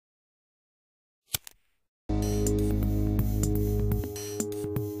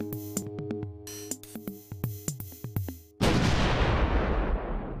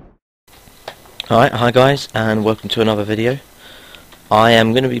Hi guys, and welcome to another video. I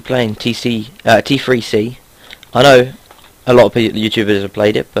am going to be playing T3c. I know a lot of YouTubers have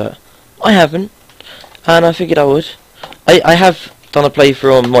played it, but I haven't, and I figured I would. I have done a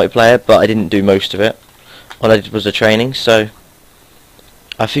playthrough on multiplayer, but I didn't do most of it. All I did was the training, so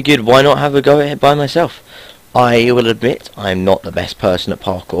I figured why not have a go at it by myself. I will admit I'm not the best person at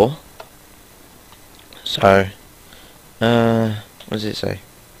parkour. So, what does it say?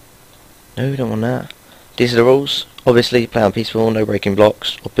 No, we don't want that. These are the rules. Obviously, play on peaceful, no breaking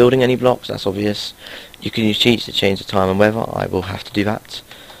blocks or building any blocks, that's obvious. You can use cheats to change the time and weather. I will have to do that.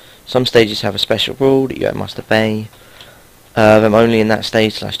 Some stages have a special rule that you must obey. Them only in that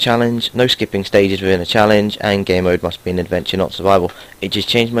stage / challenge. No skipping stages within a challenge, and game mode must be an adventure, not survival. It just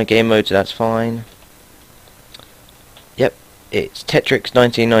changed my game mode, so that's fine. Yep, it's T3c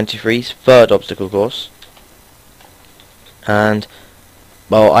 1993's third obstacle course. And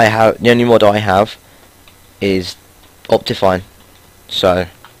well, the only mod I have is Optifine, so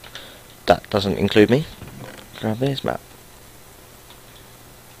that doesn't include me. Grab this map.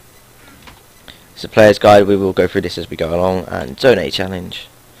 It's a player's guide. We will go through this as we go along. And Zone 8 challenge,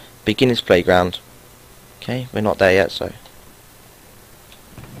 beginner's playground. Okay, we're not there yet, so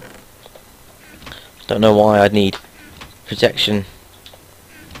don't know why I'd need protection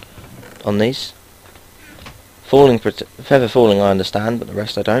on these. Feather falling I understand, but the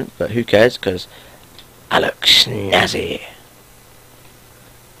rest I don't. But who cares, because I look snazzy.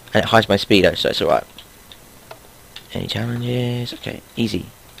 And it hides my speedo, so it's alright. Any challenges? Okay, easy.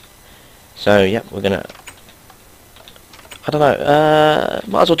 So, yep, we're gonna... I don't know,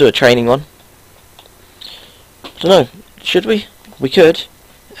 might as well do a training one. Don't know, should we? We could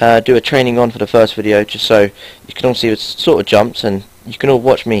do a training one for the first video, just so you can all see the sort of jumps, and you can all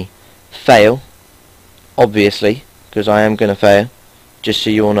watch me fail. Obviously, because I am going to fail, just so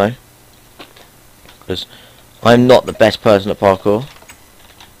you all know, because I'm not the best person at parkour.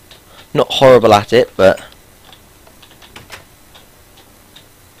 Not horrible at it, but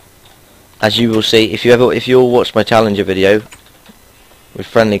as you will see, if you all watch my challenger video with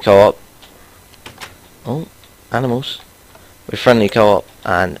friendly co-op, animals, with friendly co-op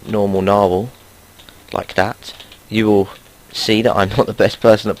and normal narwhal, like that, you will see that I'm not the best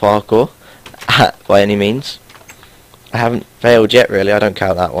person at parkour. By any means. I haven't failed yet, really. I don't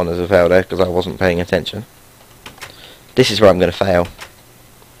count that one as a fail there because I wasn't paying attention. This is where I'm going to fail.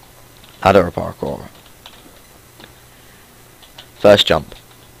 Adder parkour. First jump.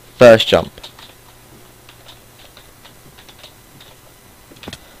 First jump.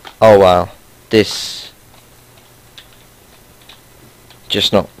 Oh wow. This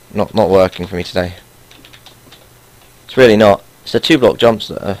just not working for me today. It's really not. It's the 2-block jumps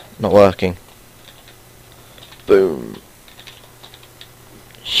that are not working. Boom.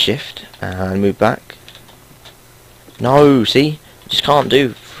 Shift and move back. No, see? Just can't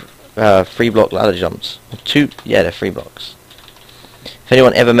do 3-block ladder jumps. Yeah, they're 3 blocks. If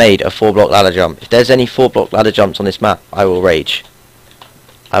anyone ever made a 4-block ladder jump, if there's any 4-block ladder jumps on this map, I will rage.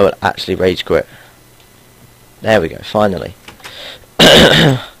 I will actually rage quit. There we go, finally.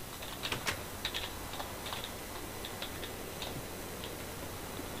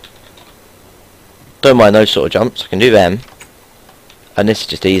 Don't mind those sort of jumps, I can do them. And this is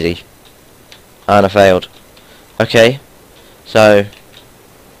just easy. And I failed. Okay, so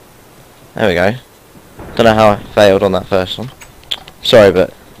there we go. Don't know how I failed on that first one. Sorry,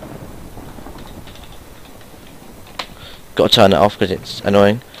 but got to turn it off because it's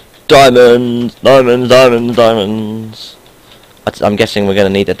annoying. Diamonds, diamonds, diamonds, diamonds. I'm guessing we're going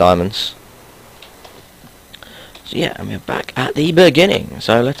to need the diamonds. So yeah, and we're back at the beginning.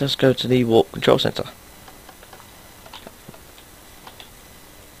 So let us go to the warp control center.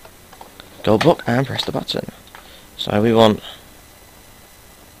 Gold block and press the button. So we want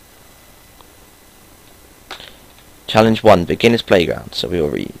challenge 1, beginner's playground. So we will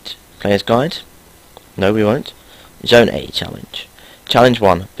read player's guide. No, we won't. Zone 8 challenge. Challenge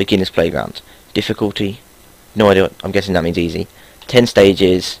 1, beginner's playground. Difficulty, no idea. I'm guessing that means easy. 10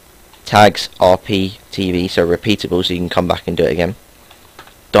 stages. Tags RP TV, so repeatable, so you can come back and do it again.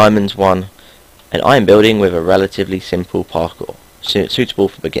 Diamonds 1, and I am building with a relatively simple parkour, suitable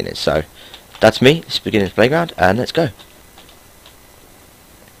for beginners. So that's me. This is beginner's playground, and let's go.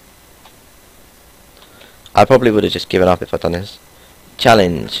 I probably would have just given up if I'd done this.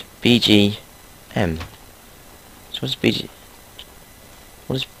 Challenge BGM. So what's BG?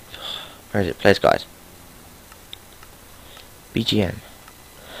 What is? Where is it? Player's guide. BGM.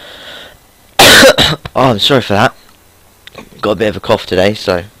 Oh, I'm sorry for that. Got a bit of a cough today,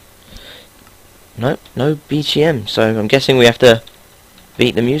 so no BGM. So I'm guessing we have to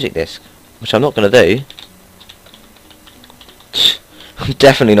beat the music disc. which I'm not going to do. I'm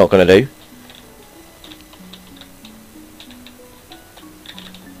definitely not going to do.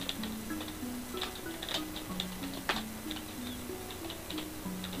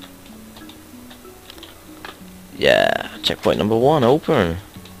 Yeah, checkpoint number 1 open.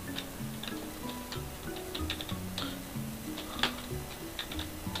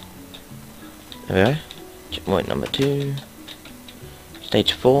 There we go. Checkpoint number 2.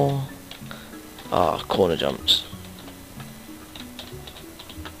 Stage 4. Ah, corner jumps.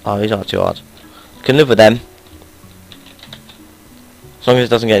 Oh, these aren't too hard. Can live with them. As long as it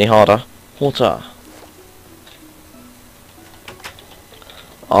doesn't get any harder. Water.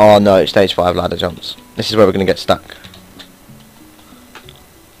 Oh no, stage 5 ladder jumps. This is where we're going to get stuck.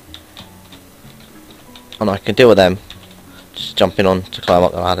 And I can deal with them. Just jumping on to climb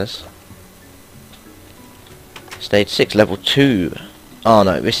up the ladders. Stage 6, level 2. Oh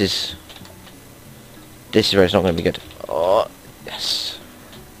no, this is where it's not going to be good. Oh, yes.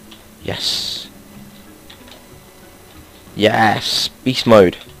 Yes. Yes! Beast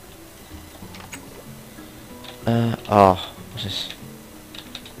mode. Oh, what's this?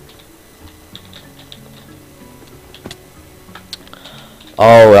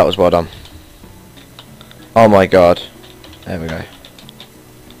 Oh, that was well done. Oh my god. There we go.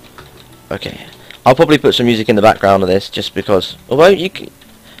 Okay. I'll probably put some music in the background of this, just because, although you can,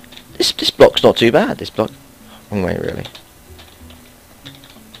 this block's not too bad, this block. Wrong way, really.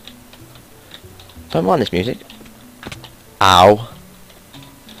 Don't mind this music. Ow.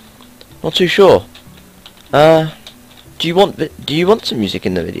 Not too sure. Do you want some music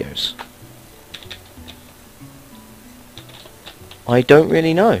in the videos? I don't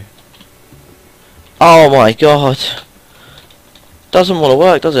really know. Oh my god. Doesn't want to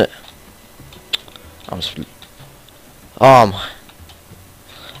work, does it? I'm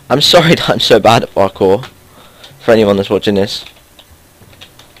sorry that I'm so bad at parkour. For anyone that's watching this.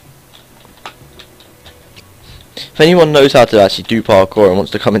 If anyone knows how to actually do parkour and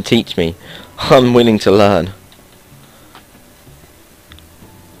wants to come and teach me, I'm willing to learn.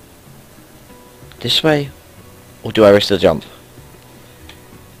 This way? Or do I risk the jump?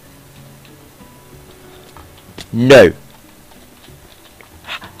 No.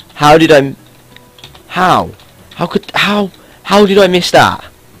 How did I... How? How did I miss that?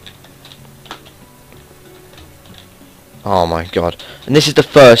 Oh my god. And this is the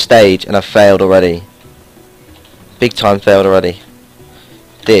first stage and I've failed already. Big time failed already.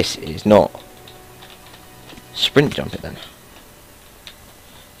 This is not... Sprint jump it then.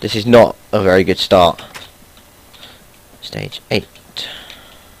 This is not a very good start. Stage 8.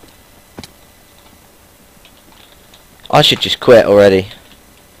 I should just quit already.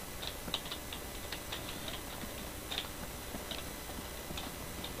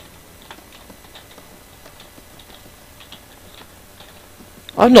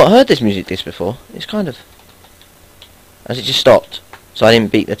 I've not heard this music disc before. It's kind of... Has it just stopped? So I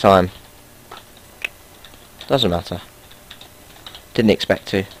didn't beat the time. Doesn't matter. Didn't expect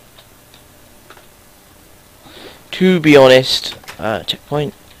to. To be honest,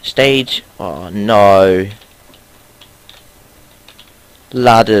 checkpoint, stage, oh no.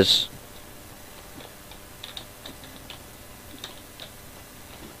 Ladders.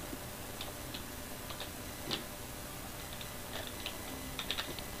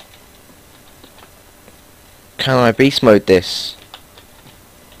 Can I beast mode this?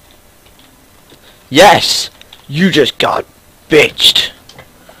 Yes! You just got bitched.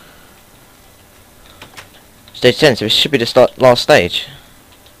 Stage 10, so it should be the last stage.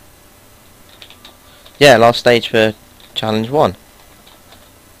 Yeah, last stage for challenge 1.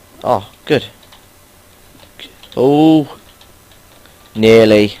 Oh, good. Oh,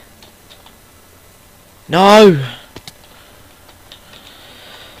 nearly. No!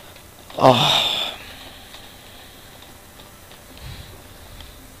 Oh.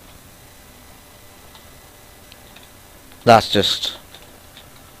 That's just...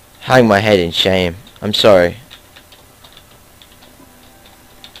 hang my head in shame. I'm sorry.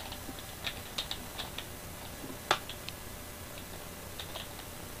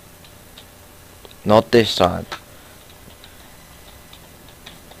 Not this time.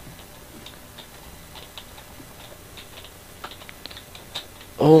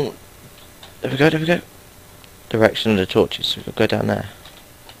 Oh, there we go, there we go. Direction of the torches, so we'll go down there.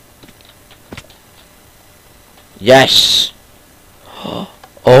 Yes!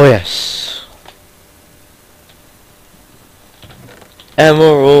 Oh yes!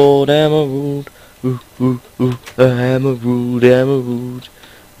 Emerald, emerald, ooh, ooh, ooh, emerald, emerald.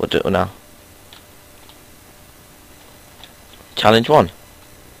 What do it now? Challenge 1.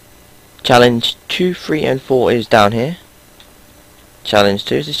 Challenge 2, 3 and 4 is down here. Challenge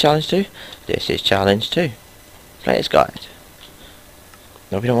 2, is this challenge 2? This is challenge 2. Player's guide.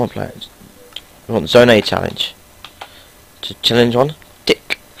 No, we don't want players. We want zone A challenge. Challenge 1,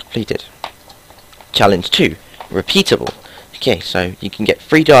 tick, completed. Challenge 2, repeatable. Okay, so you can get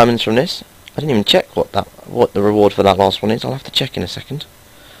 3 diamonds from this. I didn't even check what the reward for that last one is. I'll have to check in a second.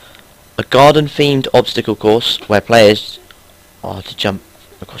 A garden themed obstacle course where players are to jump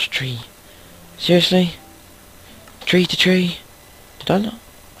across a tree. Seriously? Tree to tree? Did I not?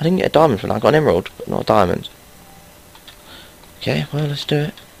 I didn't get a diamond from that. I got an emerald, but not a diamond. Okay, well, let's do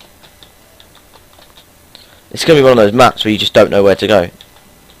it. It's going to be one of those maps where you just don't know where to go.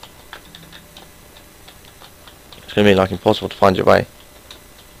 It's going to be like impossible to find your way.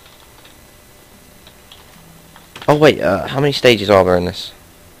 Oh wait, how many stages are there in this?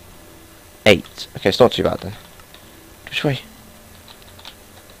 8. Okay, it's not too bad then. Which way?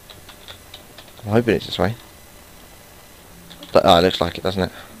 I'm hoping it's this way. But, it looks like it,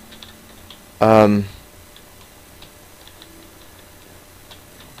 doesn't it?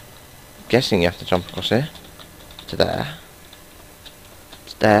 Guessing you have to jump across here. To there.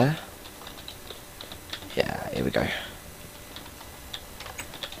 It's there. Yeah, here we go.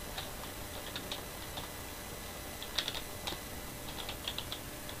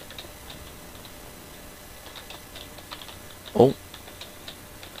 Oh.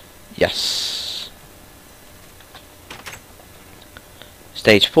 Yes.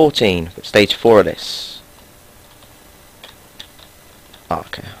 Stage 14, but stage 4 of this. Oh,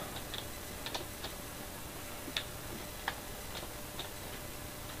 okay.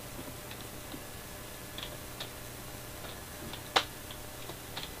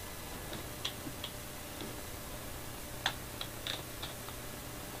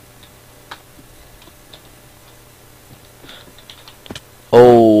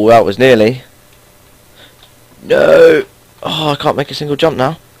 Oh, that was nearly. No! Oh, I can't make a single jump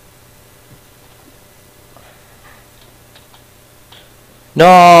now. No,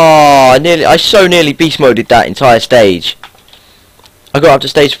 I so nearly beast moded that entire stage. I got up to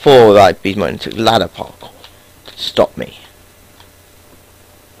stage 4 without beast mode and took ladder parkour to stop me.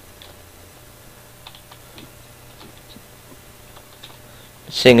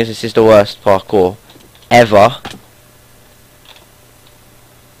 Seeing as this is the worst parkour ever,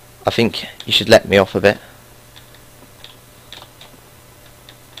 I think you should let me off a bit.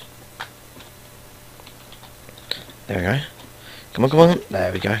 There we go. Come on, come on.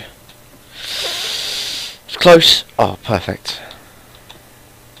 There we go. It's close. Oh, perfect.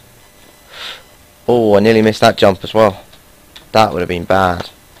 Oh, I nearly missed that jump as well. That would have been bad.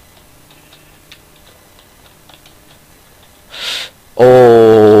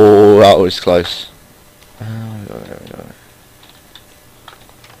 Oh, that was close.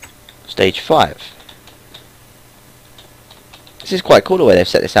 Stage 5. This is quite cool the way they've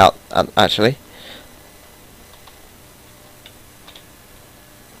set this out, actually.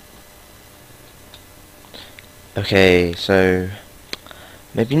 Okay, so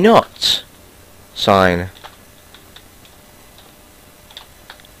maybe not sign.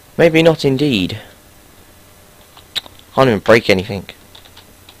 Maybe not indeed. Can't even break anything.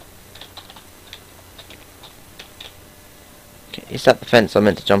 Okay, is that the fence I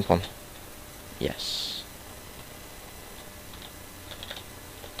meant to jump on? Yes.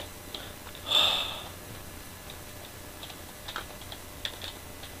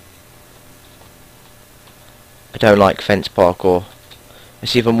 I don't like fence parkour.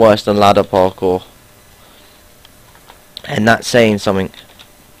 It's even worse than ladder parkour. And that's saying something.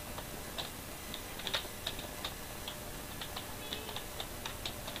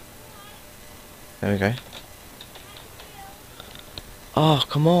 There we go. Oh,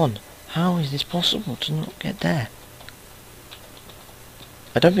 come on. How is this possible to not get there?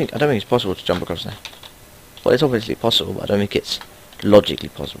 I don't think it's possible to jump across there. Well, it's obviously possible, but I don't think it's logically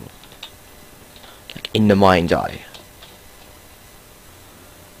possible. Like in the mind's eye.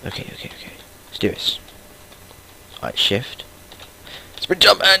 Okay. Let's do this. Alright, shift. Sprint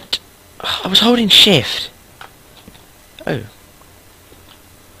jump and I was holding shift. Oh.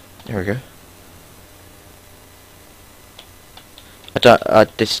 There we go.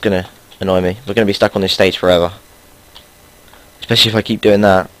 This is gonna annoy me. We're gonna be stuck on this stage forever. Especially if I keep doing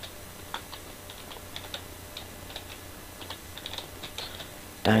that.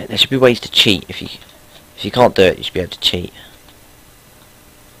 Damn it, there should be ways to cheat. If you can't do it, you should be able to cheat.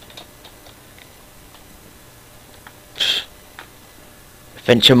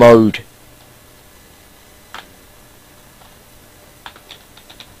 Adventure mode.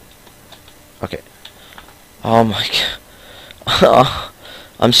 Okay. Oh my god.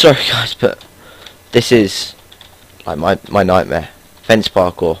 I'm sorry guys, but this is like my nightmare. Fence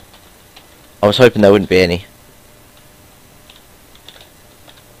parkour. I was hoping there wouldn't be any.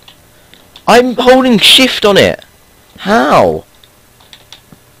 I'm holding shift on it. How?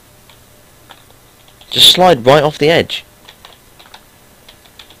 Just slide right off the edge.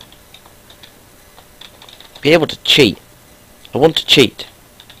 Be able to cheat. I want to cheat.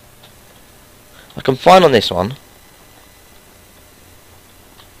 I'm fine on this one.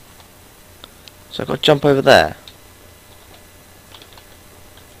 So I've got to jump over there.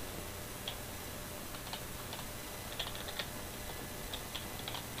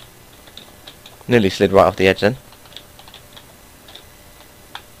 Nearly slid right off the edge then.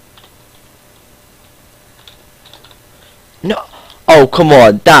 No. Oh, come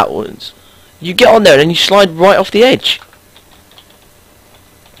on. That was... You get on there and then you slide right off the edge.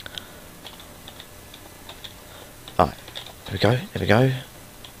 Alright. There we go. There we go.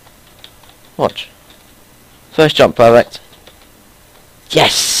 Watch. First jump, perfect.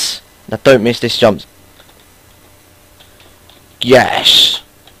 Yes! Now don't miss this jump. Yes!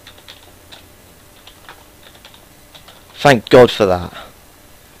 Thank God for that.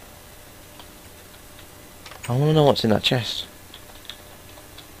 I want to know what's in that chest.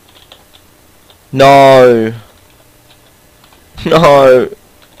 No! No!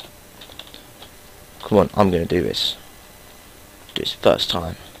 Come on, I'm going to do this. Do this first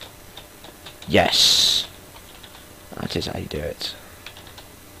time. Yes! That is how you do it.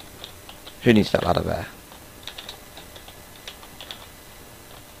 Who needs that ladder there?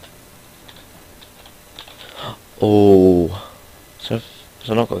 Oh, so I've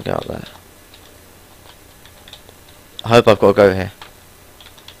not got to get up there. I hope I've got to go here.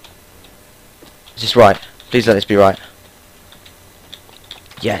 Is this right? Please let this be right.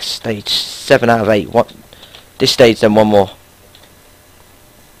 Yes, stage 7 out of 8. What? This stage, then one more.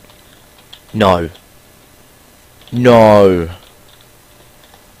 No. No.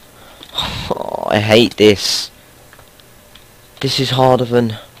 Oh, I hate this. This is harder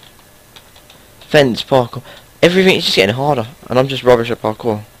than fence parkour. Everything is just getting harder, and I'm just rubbish at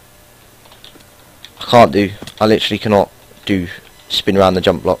parkour. I literally cannot do spin around the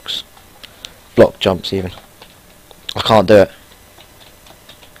jump blocks. Block jumps even. I can't do it.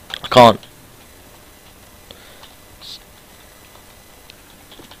 I can't.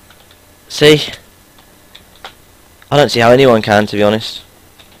 See? I don't see how anyone can, to be honest.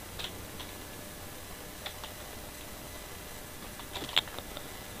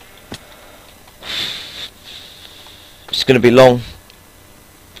 It's going to be long.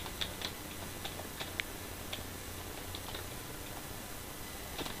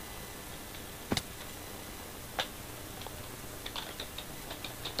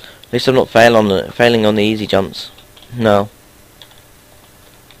 At least I'm not failing on the easy jumps. No.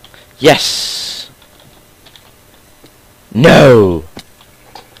 Yes. No.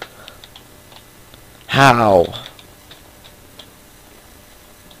 How?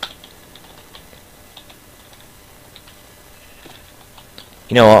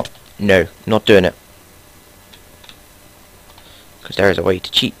 You know what? No, not doing it. Because there is a way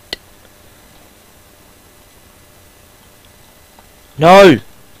to cheat. No!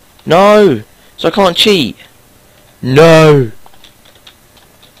 No! So I can't cheat! No!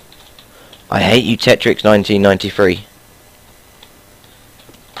 I hate you, T3c 1993.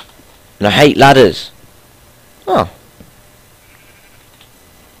 And I hate ladders. Oh.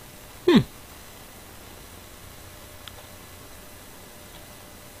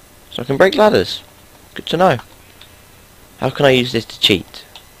 So I can break ladders. Good to know. How can I use this to cheat?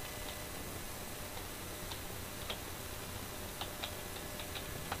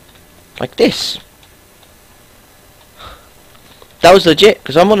 Like this. That was legit,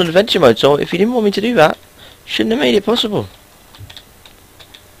 because I'm on adventure mode, so if you didn't want me to do that, shouldn't have made it possible.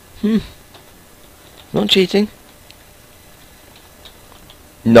 Not cheating.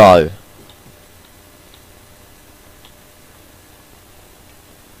 No.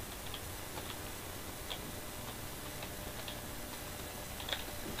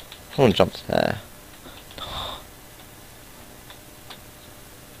 Someone jumped there.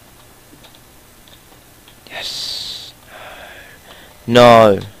 Yes.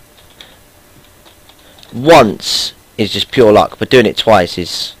 No. Once is just pure luck, but doing it twice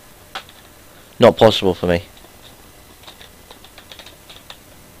is not possible for me.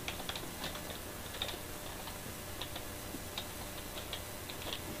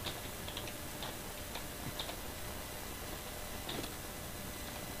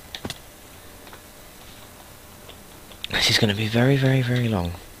 This is going to be very, very, very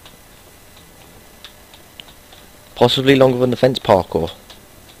long. Possibly longer than the fence parkour.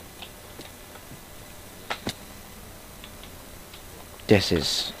 This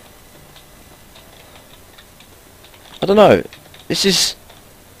is... I don't know. This is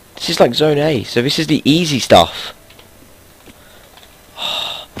like Zone A, so this is the easy stuff.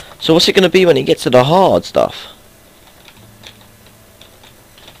 So what's it going to be when it gets to the hard stuff?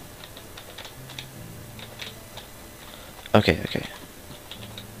 Okay, okay.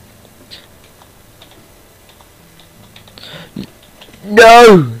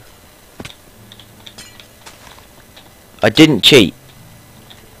 No! I didn't cheat.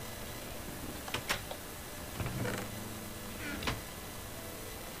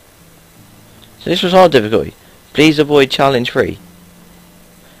 So this was hard difficulty. Please avoid challenge 3.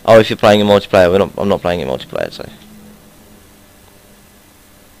 Oh, if you're playing in multiplayer, I'm not playing in multiplayer, so.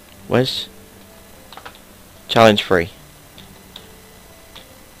 Where's challenge 3?